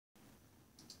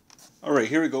Alright,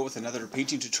 here we go with another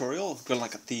painting tutorial. Going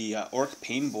like at the Ork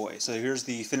Painboy. So here's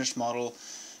the finished model,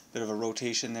 bit of a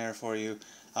rotation there for you.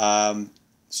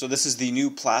 So this is the new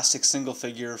plastic single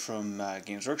figure from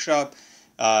Games Workshop.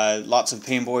 Lots of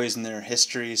Painboys in their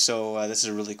history, so this is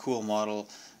a really cool model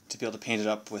to be able to paint it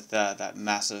up with that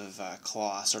massive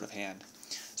claw sort of hand.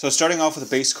 So starting off with the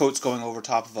base coats going over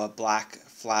top of a black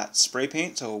flat spray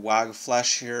paint, so wag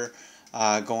flesh here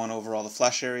going over all the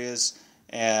flesh areas.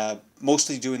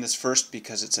 Mostly doing this first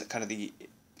because it's kind of the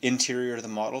interior of the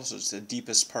model, so it's the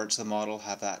deepest parts of the model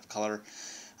have that color.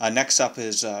 Next up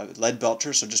is lead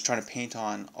belcher, so just trying to paint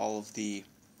on all of the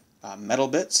metal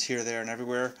bits here, there, and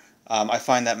everywhere. I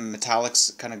find that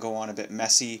metallics kind of go on a bit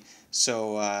messy,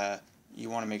 so you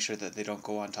want to make sure that they don't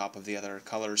go on top of the other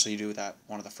colors, so you do that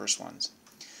one of the first ones.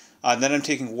 Then I'm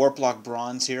taking warp block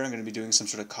bronze here. I'm going to be doing some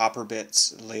sort of copper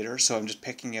bits later, so I'm just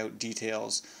picking out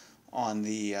details on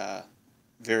the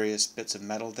various bits of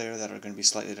metal there that are going to be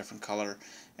slightly different color,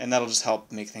 and that'll just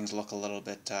help make things look a little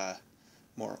bit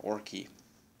more orky.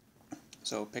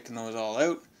 So picking those all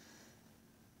out.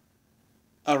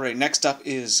 Alright, next up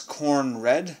is corn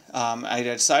red. I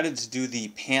decided to do the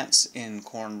pants in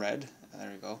corn red.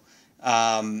 There we go.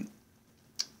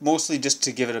 Mostly just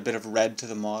to give it a bit of red to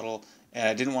the model, and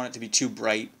I didn't want it to be too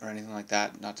bright or anything like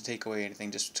that, not to take away anything,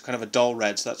 just kind of a dull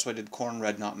red, so that's why I did corn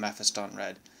red, not Mephiston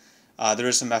red. There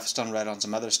is some Mephiston red on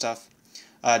some other stuff.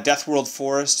 Death World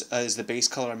Forest is the base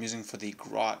color I'm using for the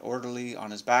Grot Orderly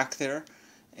on his back there,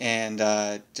 and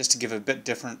just to give a bit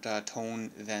different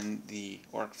tone than the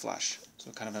Orc Flesh.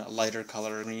 So kind of a lighter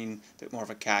color, green, a bit more of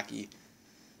a khaki.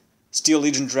 Steel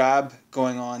Legion Drab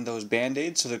going on those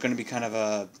band-aids, so they're going to be kind of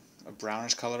a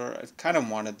brownish color. I kind of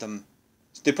wanted them,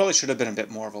 they probably should have been a bit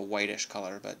more of a whitish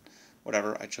color, but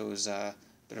whatever, I chose a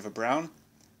bit of a brown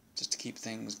just to keep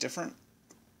things different.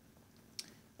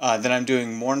 Then I'm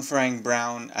doing Mournfang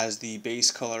Brown as the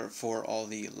base color for all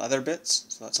the leather bits,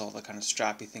 so that's all the kind of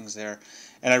strappy things there.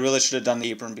 And I really should have done the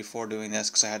apron before doing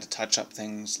this because I had to touch up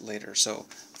things later, so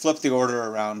flip the order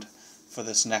around for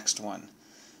this next one.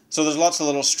 So there's lots of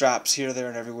little straps here, there,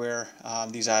 and everywhere.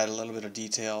 These add a little bit of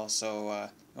detail, so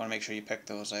you want to make sure you pick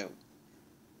those out.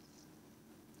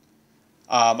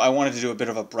 I wanted to do a bit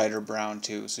of a brighter brown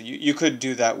too, so you could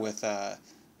do that with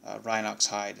Rhinox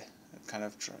hide kind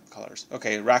of colors.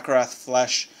 Okay, Rakorath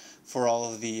Flesh for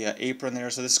all of the apron there,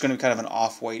 so this is going to be kind of an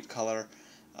off-white color.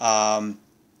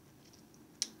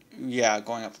 Yeah,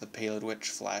 going up to the Paleid Witch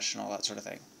Flesh and all that sort of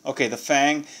thing. Okay, the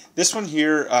Fang. This one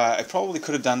here, I probably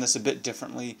could have done this a bit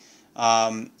differently,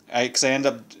 because I end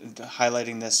up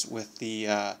highlighting this with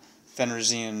the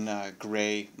Fenrisian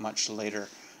Gray much later.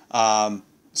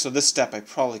 So this step I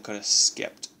probably could have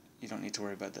skipped. You don't need to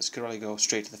worry about this. Could really go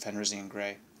straight to the Fenrisian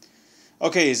Gray.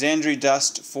 Okay, Xandri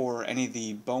Dust for any of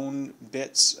the bone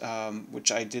bits,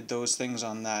 which I did those things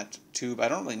on that tube. I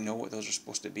don't really know what those are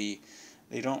supposed to be.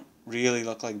 They don't really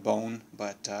look like bone,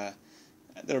 but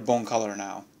they're bone color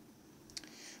now.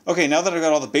 Okay, now that I've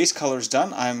got all the base colors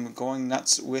done, I'm going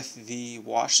nuts with the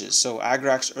washes. So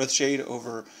Agrax Earthshade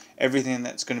over everything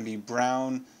that's going to be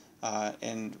brown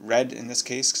and red in this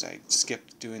case, because I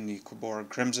skipped doing the Quaborg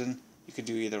Crimson. You could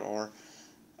do either or.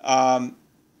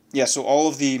 Yeah, so all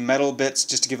of the metal bits,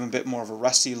 just to give them a bit more of a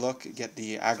rusty look, get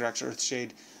the Agrax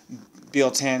Earthshade.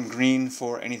 Biel-Tan Green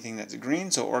for anything that's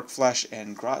green, so Orc Flesh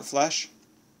and Grot Flesh.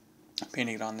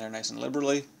 Painting it on there nice and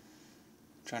liberally.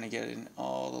 Trying to get in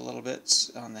all the little bits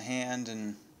on the hand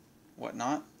and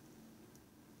whatnot.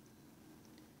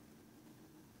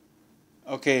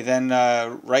 Okay, then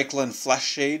Reikland Flesh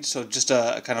Shade, so just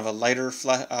a kind of a lighter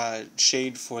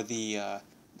shade for the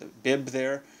bib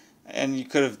there. And you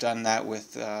could have done that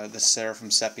with the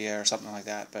Seraphim Sepia or something like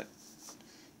that, but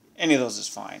any of those is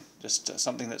fine. Just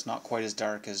something that's not quite as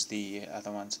dark as the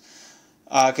other ones.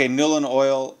 Okay, Nuln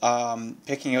Oil,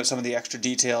 picking out some of the extra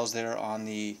details there on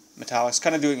the metallics,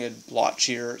 kind of doing a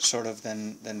blotchier sort of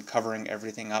than covering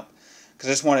everything up, because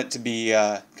I just want it to be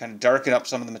kind of darken up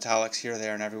some of the metallics here,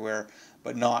 there, and everywhere,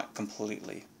 but not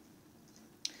completely.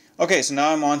 Okay, so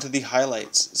now I'm on to the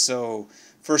highlights. So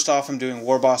first off, I'm doing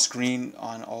Warboss Green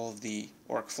on all of the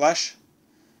Orc Flesh,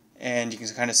 and you can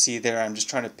kind of see there I'm just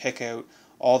trying to pick out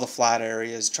all the flat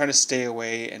areas, trying to stay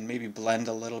away and maybe blend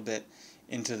a little bit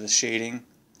into the shading.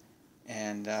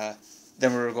 And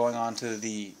then we're going on to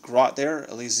the Grot there,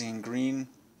 Elysian Green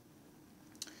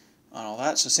on all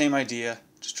that. So same idea,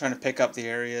 just trying to pick up the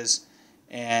areas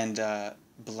and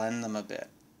blend them a bit.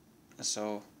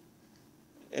 So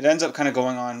it ends up kind of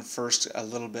going on first a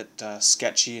little bit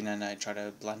sketchy, and then I try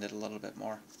to blend it a little bit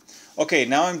more. Okay,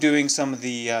 now I'm doing some of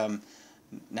the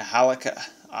Nihalic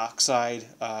Oxide.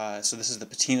 So this is the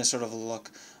patina sort of look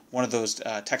one of those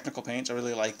technical paints. I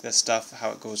really like this stuff,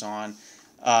 how it goes on.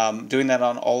 Doing that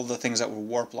on all the things that were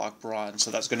warp lock bronze,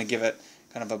 so that's going to give it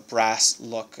kind of a brass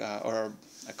look, or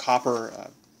a copper,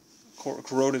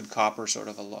 corroded copper sort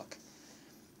of a look.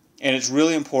 And it's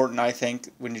really important, I think,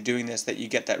 when you're doing this, that you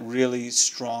get that really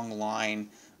strong line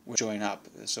which join up.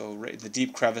 So the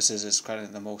deep crevices is kind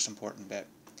of the most important bit.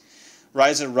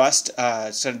 Rise of Rust,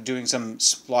 started doing some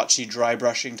splotchy dry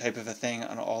brushing type of a thing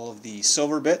on all of the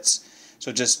silver bits.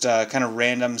 So just kind of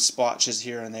random splotches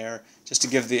here and there, just to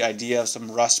give the idea of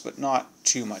some rust, but not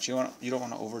too much. You don't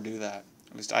want to overdo that.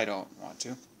 At least I don't want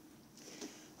to.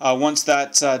 Once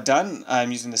that's done,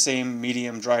 I'm using the same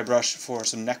medium dry brush for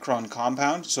some Necron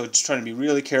compound. So just trying to be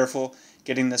really careful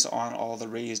getting this on all the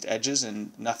raised edges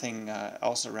and nothing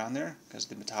else around there, because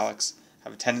the metallics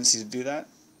have a tendency to do that.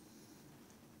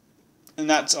 And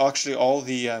that's actually all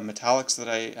the metallics that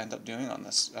I end up doing on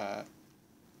this,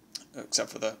 except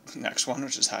for the next one,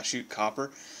 which is Hashute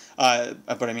Copper. But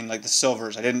I mean, like the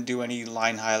silvers, I didn't do any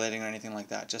line highlighting or anything like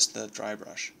that, just the dry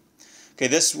brush.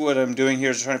 Okay, what I'm doing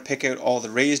here is trying to pick out all the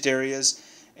raised areas,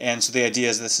 and so the idea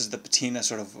is this is the patina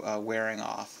sort of wearing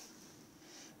off.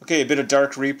 Okay, a bit of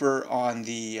Dark Reaper on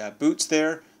the boots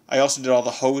there. I also did all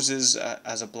the hoses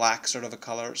as a black sort of a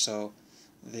color, so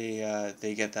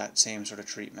they get that same sort of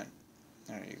treatment.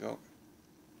 There you go.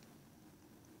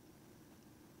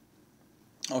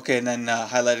 Okay, and then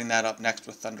highlighting that up next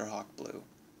with Thunderhawk Blue.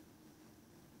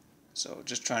 So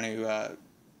just trying to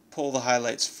pull the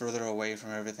highlights further away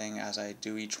from everything as I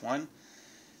do each one.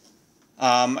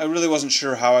 I really wasn't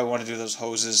sure how I want to do those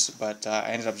hoses, but I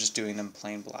ended up just doing them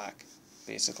plain black,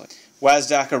 basically.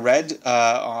 Wazdaka Red,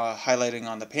 highlighting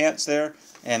on the pants there,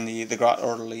 and the Grot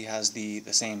Orderly has the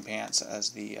same pants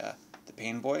as the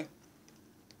Painboy.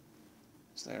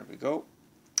 So there we go.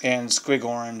 And Squig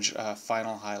Orange,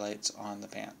 final highlights on the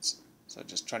pants. So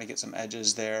just trying to get some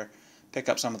edges there, pick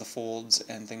up some of the folds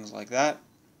and things like that.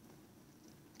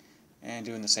 And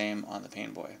doing the same on the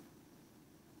Painboy.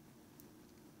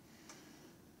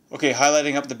 Okay,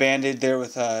 highlighting up the Band-Aid there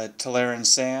with Tolaran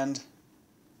Sand.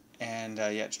 And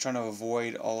yeah, just trying to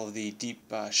avoid all of the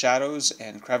deep shadows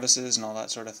and crevices and all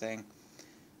that sort of thing.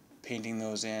 Painting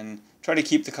those in. Try to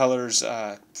keep the colors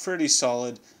pretty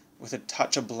solid with a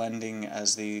touch of blending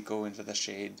as they go into the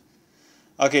shade.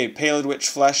 Okay, Pale Witch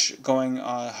Flesh going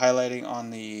highlighting on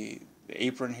the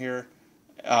apron here.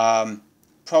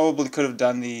 Probably could have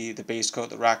done the base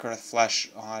coat, the Rakareth Flesh,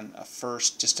 on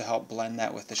first, just to help blend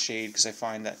that with the shade, because I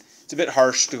find that it's a bit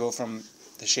harsh to go from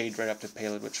the shade right up to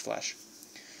Pale Witch Flesh.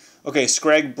 Okay,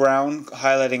 Scrag Brown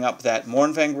highlighting up that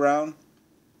Mournfang Brown.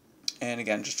 And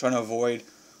again, just trying to avoid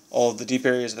all of the deep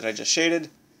areas that I just shaded.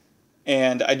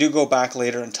 And I do go back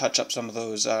later and touch up some of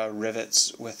those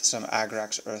rivets with some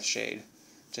Agrax Earthshade,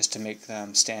 just to make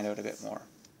them stand out a bit more.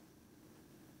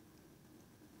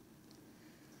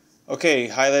 Okay,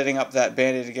 highlighting up that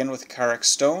Band-Aid again with Karak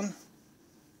Stone.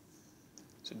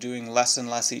 So doing less and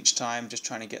less each time, just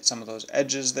trying to get some of those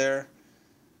edges there,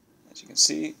 as you can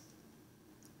see.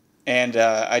 And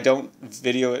I don't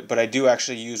video it, but I do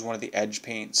actually use one of the edge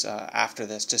paints after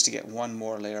this, just to get one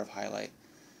more layer of highlight.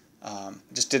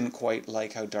 Just didn't quite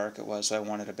like how dark it was, so I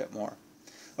wanted a bit more.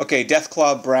 Okay,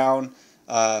 Deathclaw Brown,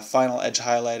 final edge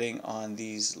highlighting on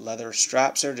these leather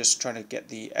straps there, just trying to get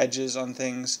the edges on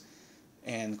things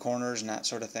and corners and that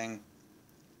sort of thing,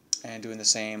 and doing the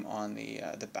same on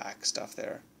the back stuff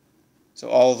there. So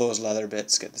all those leather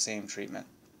bits get the same treatment.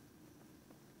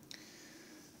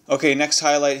 Okay, next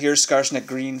highlight here, Scarsnet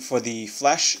Green for the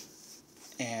flesh,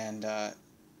 and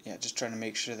yeah, just trying to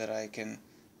make sure that I can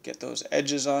get those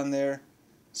edges on there.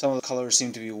 Some of the colors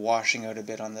seem to be washing out a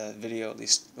bit on the video, at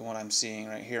least the one I'm seeing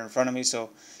right here in front of me, so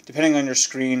depending on your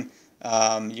screen,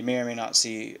 you may or may not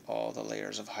see all the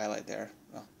layers of highlight there.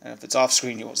 Well, and if it's off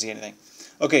screen, you won't see anything.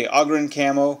 Okay, Ogren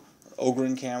Camo, or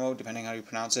Ogren Camo, depending how you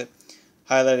pronounce it.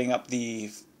 Highlighting up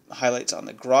the highlights on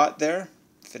the grot there,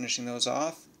 finishing those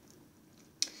off.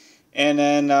 And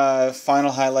then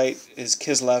final highlight is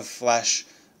Kislev Flesh,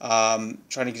 trying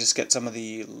to just get some of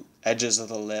the edges of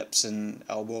the lips and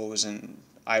elbows and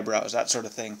eyebrows, that sort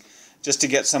of thing, just to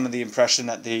get some of the impression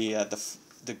that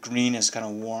the green is kind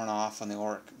of worn off on the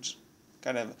orc. Just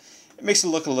kind of, it makes it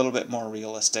look a little bit more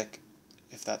realistic,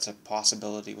 if that's a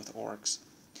possibility with orcs.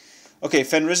 Okay,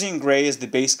 Fenrisian Gray is the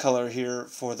base color here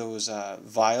for those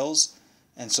vials,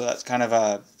 and so that's kind of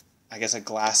a, I guess, a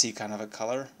glassy kind of a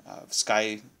color,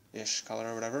 sky-ish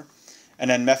color or whatever. And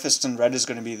then Mephiston Red is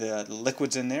going to be the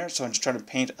liquids in there, so I'm just trying to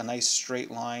paint a nice straight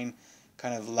line,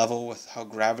 kind of level with how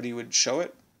gravity would show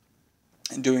it,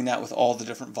 and doing that with all the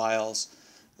different vials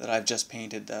that I've just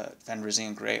painted the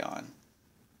Fenrisian Gray on.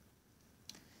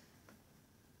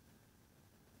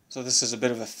 So this is a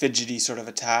bit of a fidgety sort of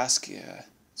a task.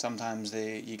 Sometimes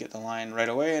you get the line right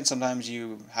away, and sometimes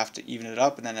you have to even it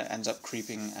up, and then it ends up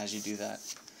creeping as you do that.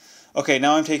 Okay,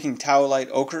 now I'm taking Towelite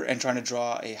Ochre and trying to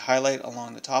draw a highlight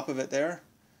along the top of it there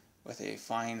with a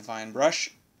fine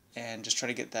brush, and just try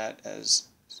to get that as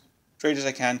straight as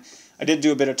I can. I did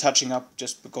do a bit of touching up,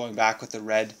 just going back with the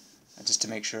red, just to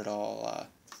make sure it all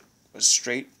was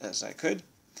straight as I could.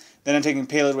 Then I'm taking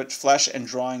Palette Witch Flesh and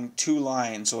drawing two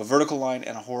lines, so a vertical line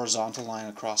and a horizontal line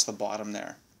across the bottom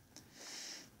there.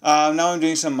 Now I'm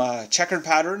doing some checkered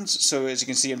patterns. So as you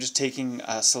can see, I'm just taking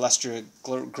Celestia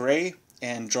Gray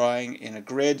and drawing in a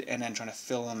grid and then trying to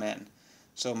fill them in.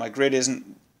 So my grid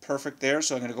isn't perfect there,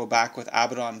 so I'm going to go back with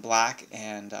Abaddon Black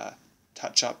and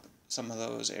touch up some of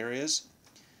those areas.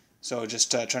 So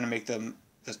just trying to make the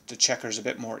checkers a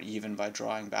bit more even by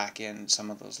drawing back in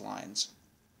some of those lines.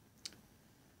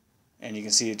 And you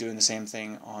can see it doing the same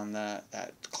thing on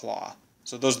that claw.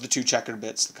 So those are the two checkered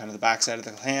bits, kind of the back side of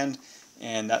the hand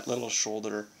and that little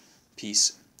shoulder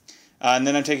piece. And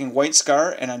then I'm taking White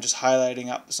Scar and I'm just highlighting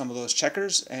up some of those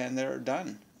checkers, and they're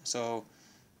done. So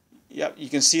yeah, you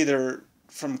can see they're,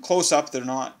 from close up, they're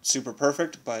not super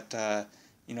perfect, but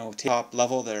you know, top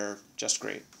level, they're just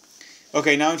great.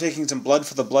 Okay, now I'm taking some blood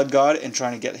for the Blood God and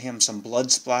trying to get him some blood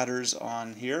splatters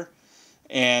on here.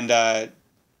 And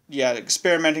yeah,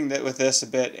 experimenting with this a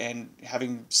bit and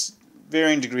having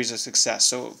varying degrees of success.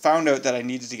 So found out that I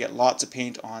needed to get lots of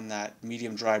paint on that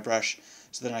medium dry brush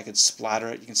so then I could splatter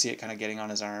it. You can see it kind of getting on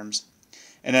his arms.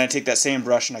 And then I take that same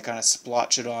brush and I kind of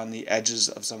splotch it on the edges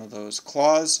of some of those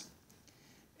claws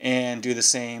and do the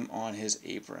same on his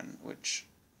apron, which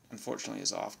unfortunately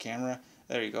is off camera.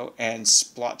 There you go. And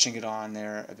splotching it on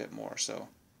there a bit more, so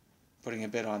putting a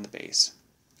bit on the base.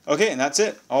 Okay, and that's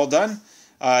it. All done.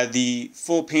 The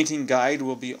full painting guide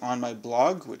will be on my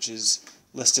blog, which is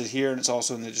listed here, and it's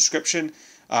also in the description.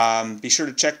 Be sure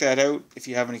to check that out. If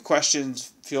you have any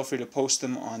questions, feel free to post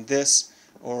them on this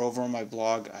or over on my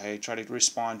blog. I try to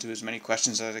respond to as many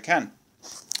questions as I can.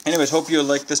 Anyways, hope you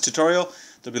like this tutorial.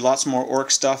 There'll be lots more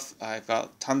orc stuff. I've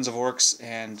got tons of orcs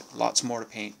and lots more to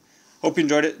paint. Hope you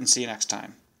enjoyed it, and see you next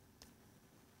time.